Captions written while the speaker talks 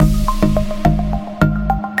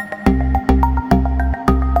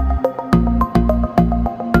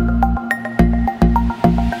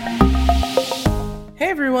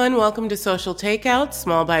welcome to Social Takeout,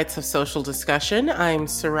 Small Bites of Social Discussion. I'm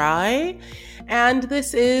Sarai, and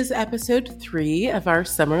this is episode 3 of our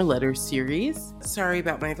Summer Letter series. Sorry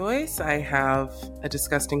about my voice. I have a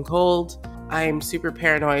disgusting cold. I'm super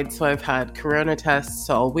paranoid, so I've had corona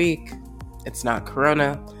tests all week. It's not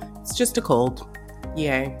corona. It's just a cold.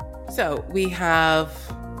 Yay. So we have,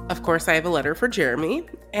 of course, I have a letter for Jeremy,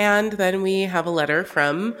 and then we have a letter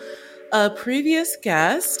from a previous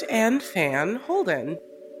guest and fan, Holden.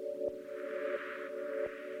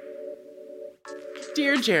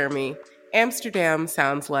 Dear Jeremy, Amsterdam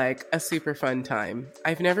sounds like a super fun time.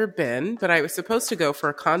 I've never been, but I was supposed to go for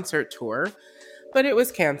a concert tour, but it was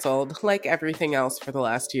canceled, like everything else for the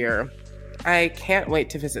last year. I can't wait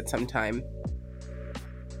to visit sometime.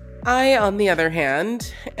 I, on the other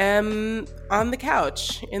hand, am on the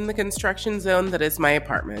couch in the construction zone that is my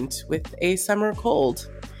apartment with a summer cold.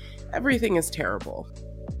 Everything is terrible.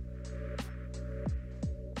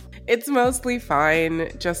 It's mostly fine,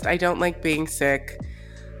 just I don't like being sick.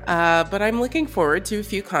 But I'm looking forward to a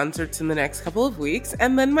few concerts in the next couple of weeks,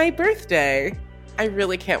 and then my birthday. I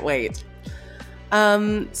really can't wait.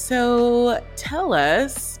 So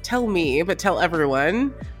tell me, but tell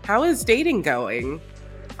everyone, how is dating going?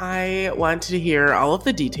 I want to hear all of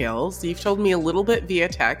the details. You've told me a little bit via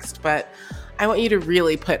text, but I want you to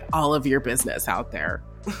really put all of your business out there.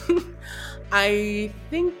 I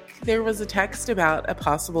think there was a text about a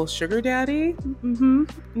possible sugar daddy.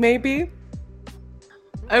 Maybe.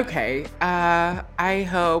 Okay. I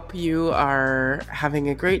hope you are having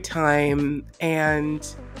a great time and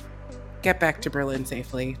get back to Berlin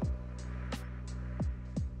safely.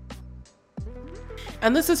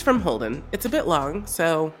 And this is from Holden. It's a bit long,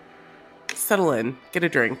 so settle in, get a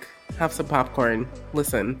drink, have some popcorn,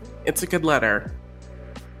 listen. It's a good letter.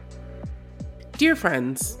 Dear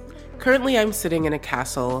friends, currently I'm sitting in a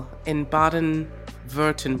castle in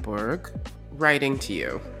Baden-Württemberg, writing to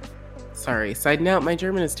you. Sorry, side note, my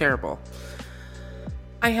German is terrible.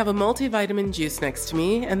 I have a multivitamin juice next to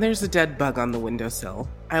me, and there's a dead bug on the windowsill.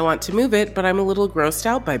 I want to move it, but I'm a little grossed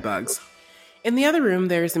out by bugs. In the other room,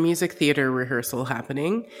 there's a music theater rehearsal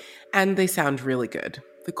happening, and they sound really good.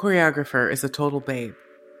 The choreographer is a total babe.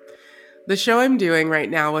 The show I'm doing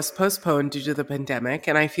right now was postponed due to the pandemic,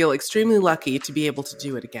 and I feel extremely lucky to be able to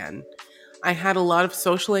do it again. I had a lot of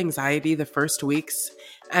social anxiety the first weeks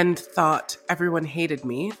and thought everyone hated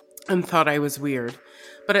me and thought I was weird.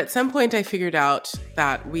 But at some point I figured out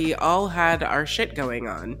that we all had our shit going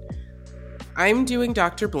on. I'm doing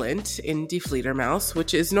Dr. Blint in Die Fledermaus,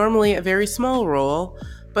 which is normally a very small role,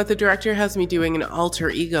 but the director has me doing an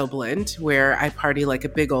alter ego Blint, where I party like a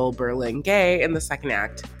big old Berlin gay in the second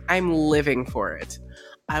act. I'm living for it.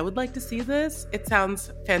 I would like to see this. It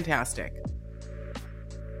sounds fantastic.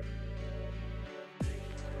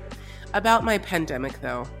 About my pandemic,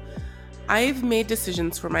 though. I've made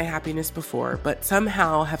decisions for my happiness before, but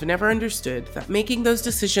somehow have never understood that making those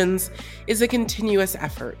decisions is a continuous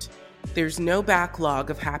effort. There's no backlog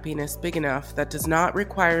of happiness big enough that does not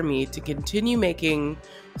require me to continue making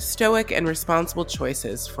stoic and responsible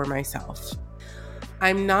choices for myself.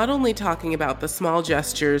 I'm not only talking about the small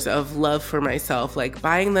gestures of love for myself, like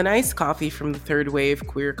buying the nice coffee from the third wave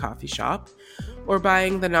queer coffee shop, or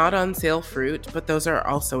buying the not on sale fruit, but those are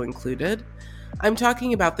also included. I'm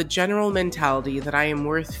talking about the general mentality that I am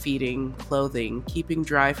worth feeding, clothing, keeping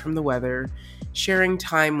dry from the weather, sharing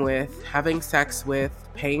time with, having sex with,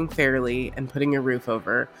 paying fairly, and putting a roof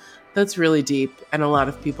over. That's really deep, and a lot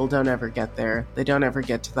of people don't ever get there. They don't ever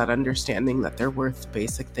get to that understanding that they're worth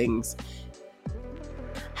basic things.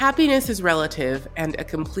 Happiness is relative and a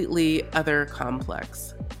completely other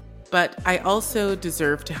complex. But I also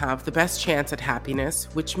deserve to have the best chance at happiness,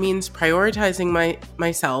 which means prioritizing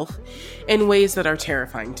myself in ways that are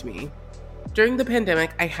terrifying to me. During the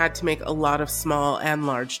pandemic, I had to make a lot of small and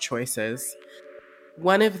large choices.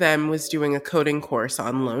 One of them was doing a coding course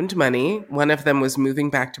on loaned money. One of them was moving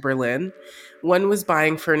back to Berlin. One was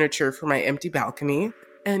buying furniture for my empty balcony,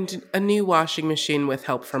 and a new washing machine with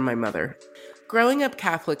help from my mother. Growing up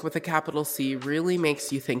Catholic with a capital C really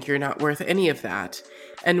makes you think you're not worth any of that.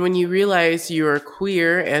 And when you realize you're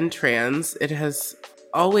queer and trans, it has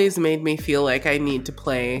always made me feel like I need to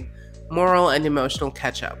play moral and emotional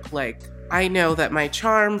catch-up. Like, I know that my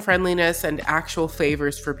charm, friendliness, and actual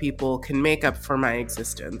favors for people can make up for my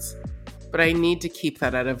existence. But I need to keep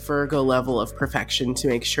that at a Virgo level of perfection to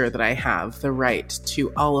make sure that I have the right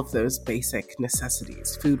to all of those basic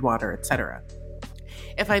necessities, food, water, etc.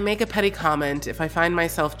 If I make a petty comment, if I find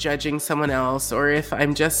myself judging someone else, or if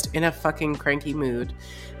I'm just in a fucking cranky mood,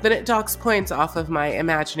 then it docks points off of my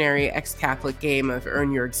imaginary ex-Catholic game of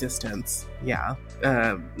earn your existence. Yeah,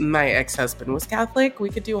 my ex-husband was Catholic. We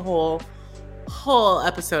could do a whole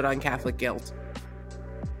episode on Catholic guilt.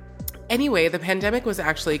 Anyway, the pandemic was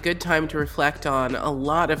actually a good time to reflect on a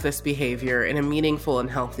lot of this behavior in a meaningful and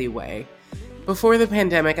healthy way. Before the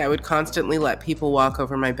pandemic, I would constantly let people walk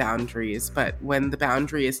over my boundaries, but when the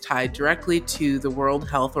boundary is tied directly to the World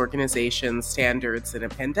Health Organization standards in a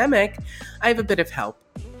pandemic, I have a bit of help.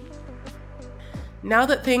 Now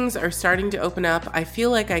that things are starting to open up, I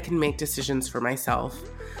feel like I can make decisions for myself.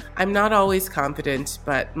 I'm not always confident,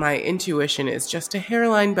 but my intuition is just a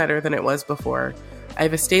hairline better than it was before. I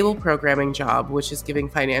have a stable programming job, which is giving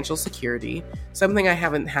financial security, something I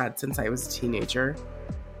haven't had since I was a teenager.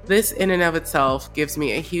 This in and of itself gives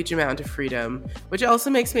me a huge amount of freedom, which also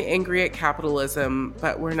makes me angry at capitalism,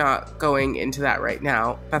 but we're not going into that right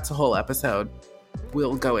now. That's a whole episode.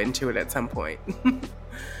 We'll go into it at some point.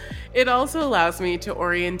 It also allows me to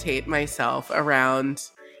orientate myself around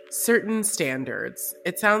certain standards.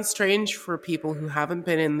 It sounds strange for people who haven't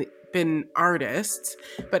been artists,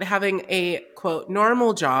 but having a, quote,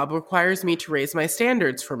 normal job requires me to raise my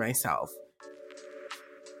standards for myself.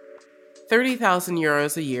 30,000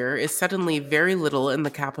 euros a year is suddenly very little in the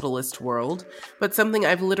capitalist world, but something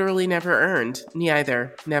I've literally never earned.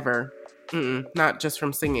 Neither. Never. Not just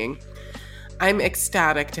from singing. I'm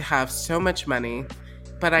ecstatic to have so much money,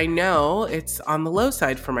 but I know it's on the low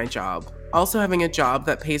side for my job. Also, having a job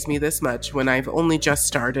that pays me this much when I've only just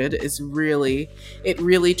started it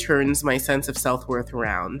really turns my sense of self-worth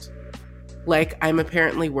around. Like, I'm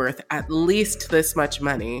apparently worth at least this much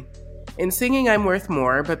money. In singing, I'm worth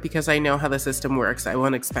more, but because I know how the system works, I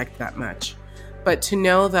won't expect that much. But to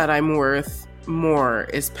know that I'm worth more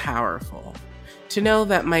is powerful. To know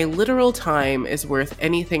that my literal time is worth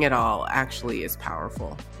anything at all actually is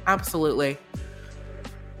powerful. Absolutely.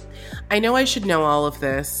 I know I should know all of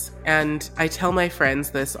this, and I tell my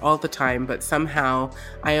friends this all the time, but somehow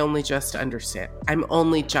I'm only just understanding.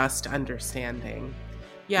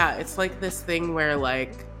 Yeah, it's like this thing where,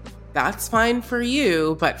 like, that's fine for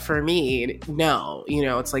you, but for me, no. You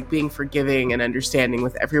know, it's like being forgiving and understanding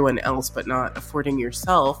with everyone else, but not affording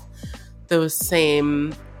yourself those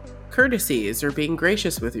same courtesies or being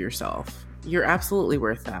gracious with yourself. You're absolutely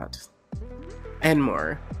worth that. And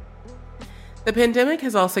more. The pandemic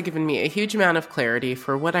has also given me a huge amount of clarity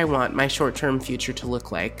for what I want my short-term future to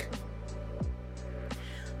look like.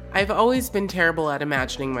 I've always been terrible at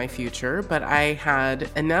imagining my future, but I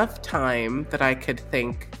had enough time that I could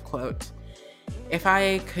think, quote, if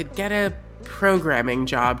I could get a programming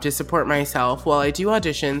job to support myself while I do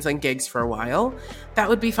auditions and gigs for a while, that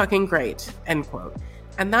would be fucking great, end quote.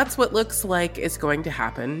 And that's what looks like is going to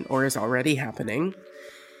happen, or is already happening.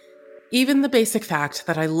 Even the basic fact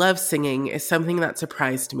that I love singing is something that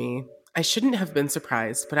surprised me. I shouldn't have been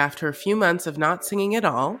surprised, but after a few months of not singing at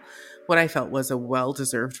all, what I felt was a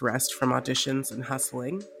well-deserved rest from auditions and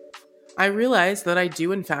hustling, I realized that I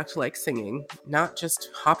do in fact like singing, not just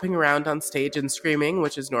hopping around on stage and screaming,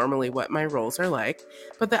 which is normally what my roles are like,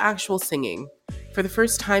 but the actual singing. For the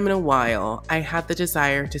first time in a while, I had the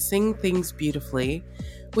desire to sing things beautifully,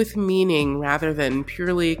 with meaning rather than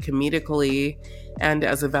purely comedically and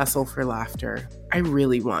as a vessel for laughter. I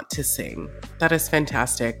really want to sing. That is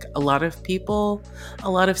fantastic. A lot of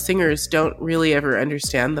singers don't really ever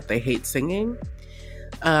understand that they hate singing,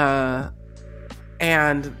 and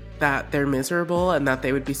that they're miserable and that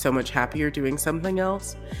they would be so much happier doing something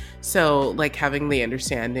else. So, like, having the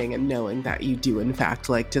understanding and knowing that you do in fact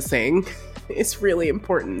like to sing is really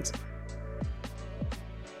important.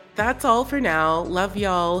 That's all for now. Love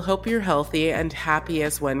y'all. Hope you're healthy and happy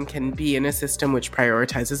as one can be in a system which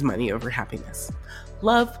prioritizes money over happiness.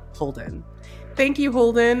 Love, Holden. Thank you,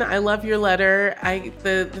 Holden. I love your letter.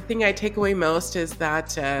 The thing I take away most is that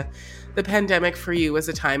the pandemic for you was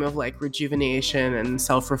a time of like rejuvenation and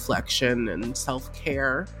self-reflection and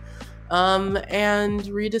self-care, and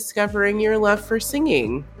rediscovering your love for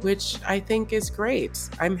singing, which I think is great.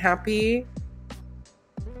 I'm happy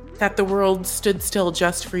that the world stood still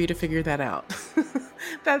just for you to figure that out.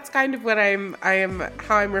 That's kind of what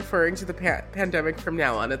how I'm referring to the pandemic from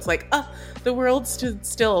now on. It's like, the world stood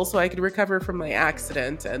still so I could recover from my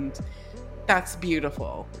accident, and that's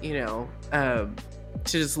beautiful, you know, to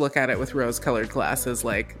just look at it with rose-colored glasses,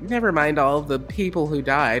 like, never mind all of the people who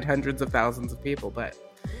died, hundreds of thousands of people, but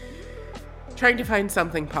trying to find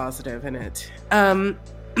something positive in it.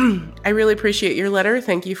 I really appreciate your letter.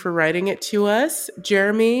 Thank you for writing it to us.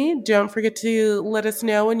 Jeremy, don't forget to let us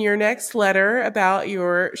know in your next letter about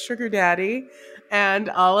your sugar daddy and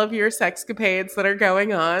all of your sexcapades that are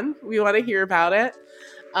going on. We want to hear about it.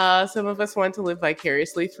 Some of us want to live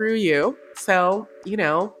vicariously through you. So,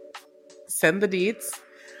 send the deets.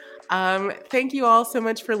 Thank you all so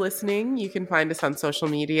much for listening. You can find us on social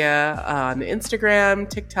media on Instagram,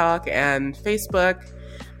 TikTok, and Facebook.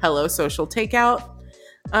 Hello Social Takeout.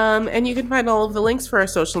 And you can find all of the links for our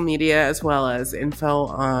social media as well as info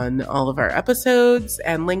on all of our episodes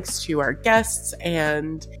and links to our guests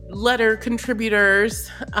and letter contributors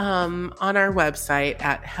on our website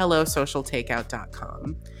at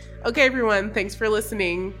hellosocialtakeout.com. Okay, everyone. Thanks for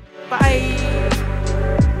listening. Bye.